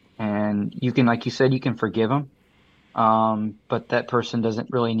 And you can, like you said, you can forgive them. But that person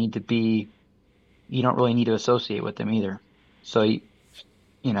doesn't really need to be, you don't really need to associate with them either. So, in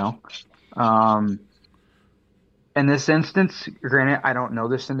this instance, granted, I don't know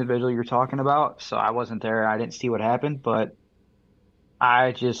this individual you're talking about, so I wasn't there. I didn't see what happened, but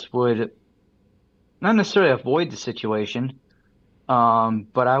I just would not necessarily avoid the situation,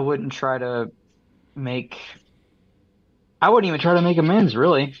 but I wouldn't even try to make amends,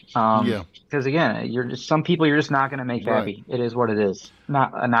 really. Yeah. Because again, some people you're just not going to make happy. It is what it is.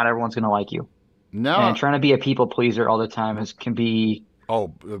 Not everyone's going to like you. No. And trying to be a people pleaser all the time can be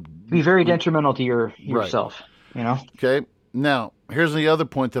very detrimental to yourself. Right. Okay. Now, here's the other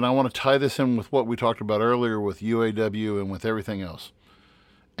point that I want to tie this in with what we talked about earlier with UAW and with everything else,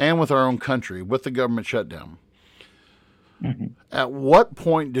 and with our own country, with the government shutdown. Mm-hmm. At what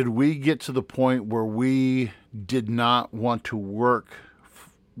point did we get to the point where we did not want to work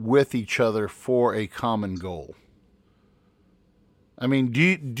with each other for a common goal? I mean, do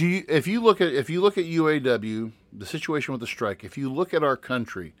you if you look at UAW, the situation with the strike, if you look at our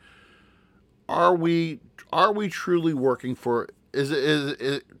country, are we truly working for?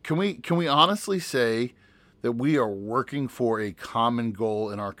 Can we honestly say that we are working for a common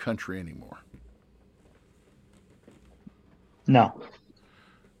goal in our country anymore? No,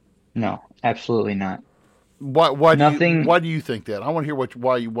 absolutely not. Why do you think that? I want to hear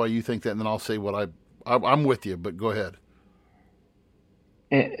why you think that, and then I'll say what I'm with you. But go ahead.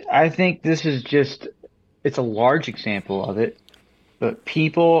 I think this is it's a large example of it, but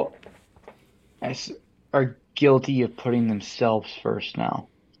people are guilty of putting themselves first now.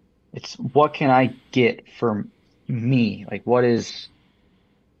 It's what can I get for me? Like what is,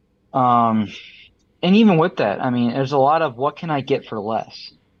 and even with that, I mean, there's a lot of what can I get for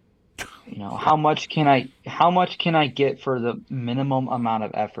less? How much can I get for the minimum amount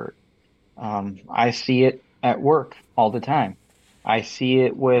of effort? I see it at work all the time. I see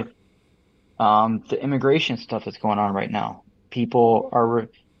it with the immigration stuff that's going on right now. People are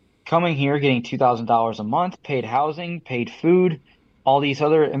coming here getting $2,000 a month, paid housing, paid food, all these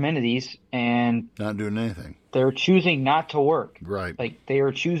other amenities, and not doing anything. They're choosing not to work. Right. Like they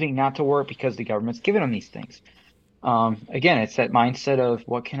are choosing not to work because the government's giving them these things. Again, it's that mindset of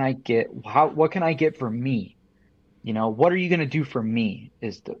what can I get? What can I get for me? What are you going to do for me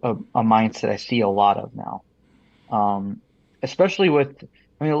is a mindset I see a lot of now. Especially we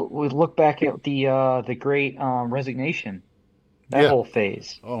look back at the Great Resignation, that whole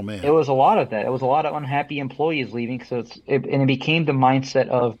phase. Oh man, it was a lot of that. It was a lot of unhappy employees leaving. So it became the mindset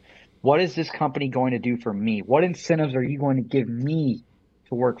of, what is this company going to do for me? What incentives are you going to give me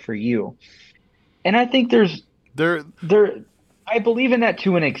to work for you? And I think I believe in that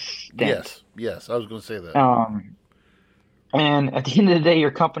to an extent. Yes, I was going to say that. And at the end of the day,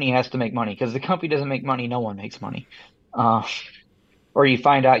 your company has to make money, because the company doesn't make money, no one makes money. Or you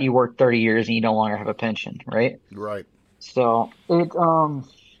find out you work 30 years and you no longer have a pension, right? Right. So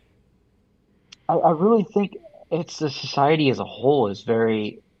I really think it's the society as a whole is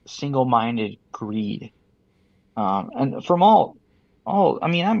very single-minded greed. And from I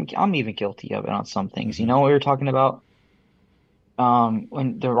mean, I'm even guilty of it on some things. We were talking about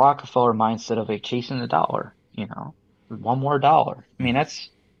when the Rockefeller mindset of chasing the dollar, one more dollar. I mean, that's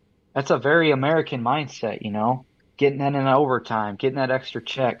a very American mindset, getting that in overtime, getting that extra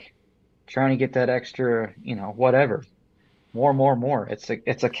check, trying to get that extra, whatever, more.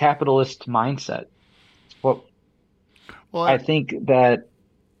 It's a capitalist mindset. I think that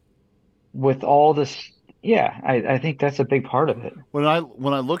with all this, I think that's a big part of it. When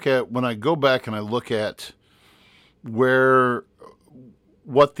I go back and I look at what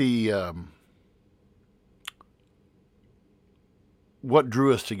the what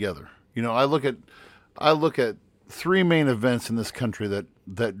drew us together. You know, I look at three main events in this country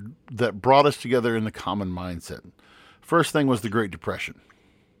that brought us together in the common mindset. First thing was the Great Depression.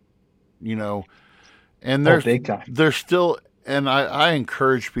 You know, and big time. There's still, and I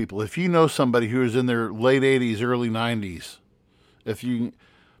encourage people, if you know somebody who is in their late 80s, early 90s,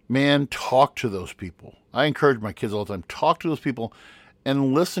 talk to those people. I encourage my kids all the time, talk to those people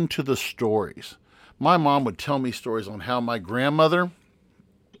and listen to the stories. My mom would tell me stories on how my grandmother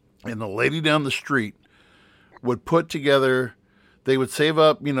and the lady down the street would put together, they would save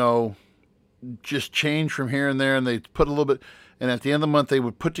up, you know, just change from here and there, and they'd put a little bit, and at the end of the month, they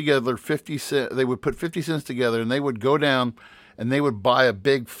would put together 50 cents. They would put 50 cents together, and they would go down and they would buy a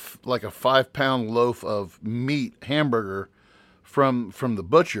big, like a 5-pound loaf of meat hamburger from the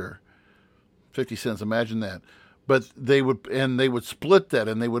butcher. 50 cents, imagine that. But they would split that,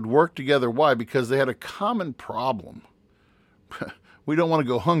 and they would work together. Why? Because they had a common problem. We don't want to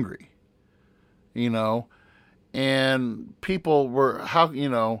go hungry, you know, and people were,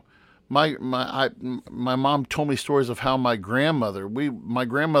 my mom told me stories of how my grandmother,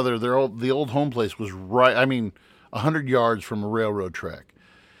 the old home place was 100 yards from a railroad track.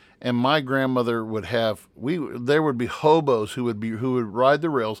 And my grandmother would there would be hobos who would ride the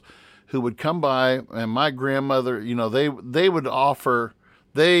rails, who would come by, and my grandmother, you know, they would offer,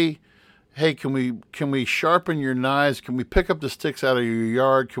 hey, can we sharpen your knives? Can we pick up the sticks out of your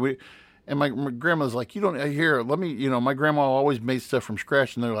yard? Can we? And my grandma's like, you don't, here, let me, you know, my grandma always made stuff from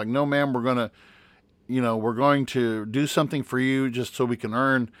scratch. And they're like, no, ma'am, we're going to do something for you just so we can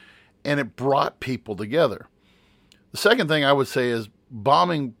earn. And it brought people together. The second thing I would say is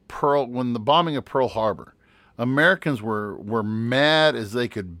when the bombing of Pearl Harbor, Americans were mad as they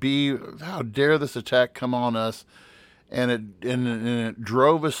could be. How dare this attack come on us? And it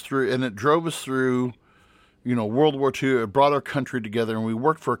drove us through, you know, World War II. It brought our country together, and we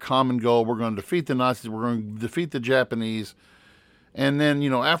worked for a common goal. We're going to defeat the Nazis. We're going to defeat the Japanese. And then, you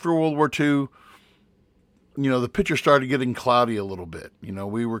know, after World War II, you know, the picture started getting cloudy a little bit. You know,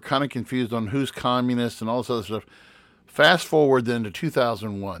 we were kind of confused on who's communist and all this other stuff. Fast forward then to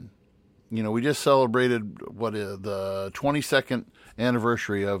 2001. You know, we just celebrated the 22nd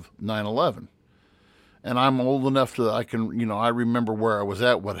anniversary of 9/11. And I'm old enough I remember where I was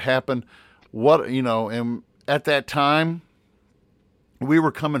at, what happened, and at that time, we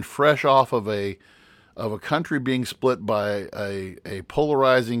were coming fresh off of a country being split by a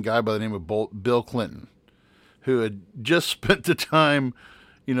polarizing guy by the name of Bill Clinton, who had just spent the time,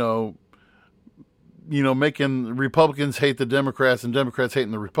 making Republicans hate the Democrats and Democrats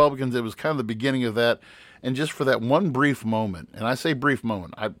hating the Republicans. It was kind of the beginning of that. And just for that one brief moment, and I say brief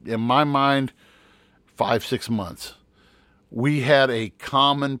moment, in my mind, 5-6 months, we had a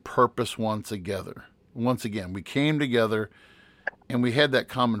common purpose once again. We came together and we had that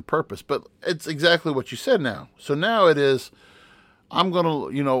common purpose. But it's exactly what you said now. So now it is, I'm going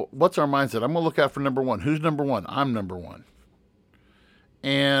to, what's our mindset? I'm going to look out for number one. Who's number one? I'm number one.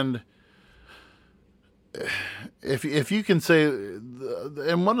 And if you can say,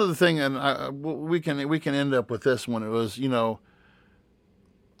 and one of the things, and we can end up with this one, it was,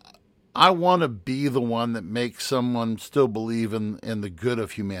 I want to be the one that makes someone still believe in the good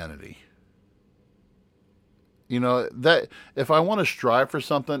of humanity. That if I want to strive for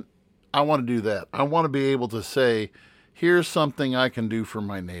something, I want to do that. I want to be able to say, here's something I can do for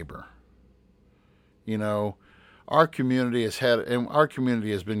my neighbor. Our community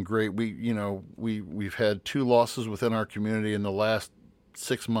has been great. We've had 2 losses within our community in the last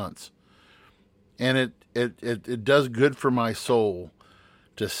 6 months. And it does good for my soul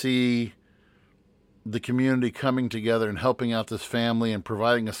to see the community coming together and helping out this family and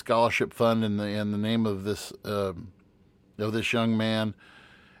providing a scholarship fund in the name of this young man,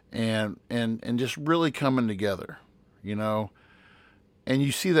 and just really coming together, And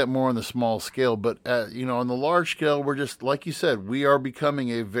you see that more on the small scale, but on the large scale, we're just, like you said, we are becoming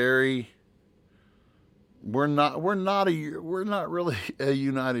we're not really a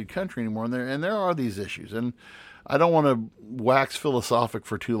united country anymore, and there are these issues, and I don't want to wax philosophic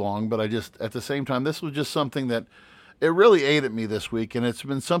for too long, but at the same time, this was just something that it really ate at me this week, and it's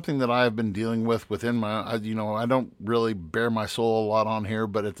been something that I have been dealing with within my, I don't really bare my soul a lot on here,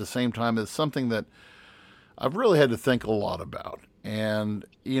 but at the same time, it's something that I've really had to think a lot about. And,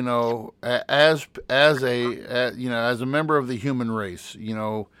 as a member of the human race,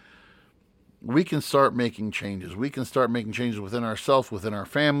 we can start making changes. We can start making changes within ourselves, within our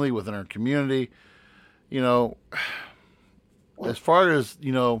family, within our community. As far as,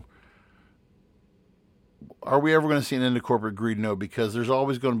 are we ever going to see an end to corporate greed? No, because there's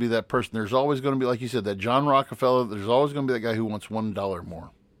always going to be that person. There's always going to be, like you said, that John Rockefeller. There's always going to be that guy who wants $1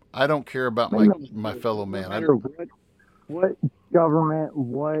 more. I don't care about my fellow man. No matter what government,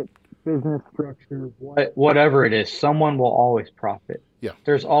 what business structure, whatever it is, someone will always profit. Yeah.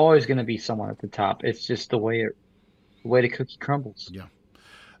 There's always going to be someone at the top. It's just the way the cookie crumbles. Yeah.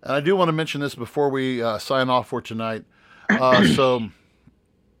 And I do want to mention this before we sign off for tonight. So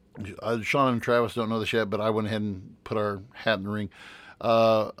Sean and Travis don't know this yet, but I went ahead and put our hat in the ring.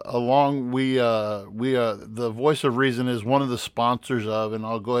 The Voice of Reason is one of the sponsors of, and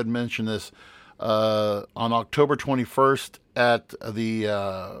I'll go ahead and mention this, on October 21st at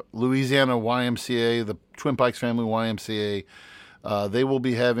the Louisiana YMCA, the Twin Pikes Family YMCA. We'll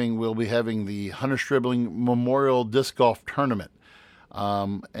be having the Hunter Stribling Memorial Disc Golf Tournament.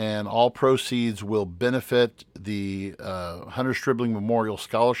 And all proceeds will benefit the Hunter Stribling Memorial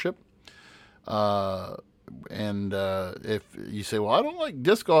Scholarship. If you say, well, I don't like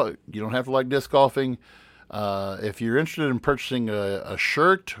disc golf, you don't have to like disc golfing. If you're interested in purchasing a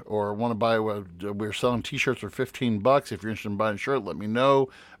shirt or want to buy, we're selling t-shirts for $15. If you're interested in buying a shirt, let me know.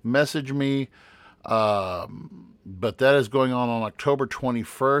 Message me. But that is going on October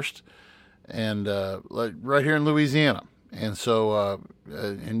 21st and right here in Louisiana. And so,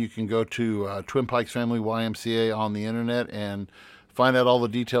 and you can go to Twin Pikes Family YMCA on the internet and find out all the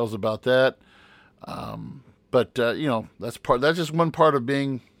details about that. But that's just one part of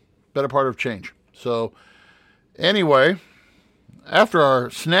being better part of change. So anyway, after our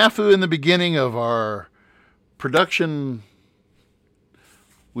snafu in the beginning of our production,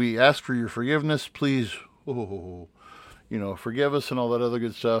 we ask for your forgiveness. Please, forgive us and all that other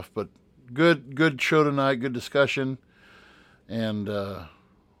good stuff. But good show tonight, good discussion. And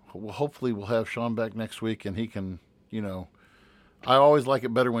hopefully we'll have Sean back next week, and he can, I always like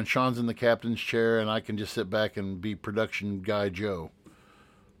it better when Sean's in the captain's chair and I can just sit back and be production guy Joe.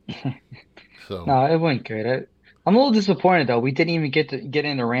 So no, it went good. I'm a little disappointed though. We didn't even get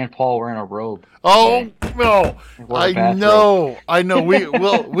into Rand Paul wearing a robe. Oh no! I know.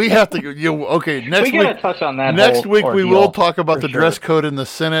 We have to. Okay, next we week. Gotta touch on that. Next week we will talk about the sure. dress code in the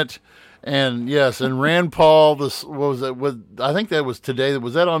Senate. And yes, and Rand Paul, what was that? I think that was today.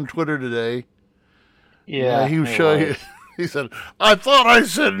 Was that on Twitter today? Yeah, he was showing. He said, "I thought I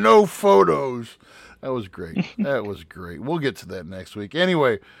said no photos." That was great. That was great. We'll get to that next week.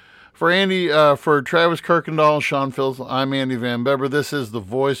 Anyway, for Andy, for Travis Kirkendall, Sean Phillips, I'm Andy Van Beber. This is the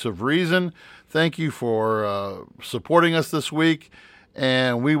Voice of Reason. Thank you for supporting us this week,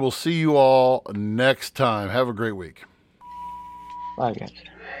 and we will see you all next time. Have a great week. Bye, guys.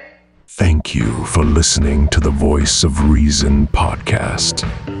 Thank you for listening to the Voice of Reason podcast.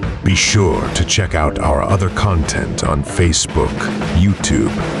 Be sure to check out our other content on Facebook,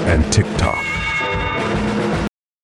 YouTube, and TikTok.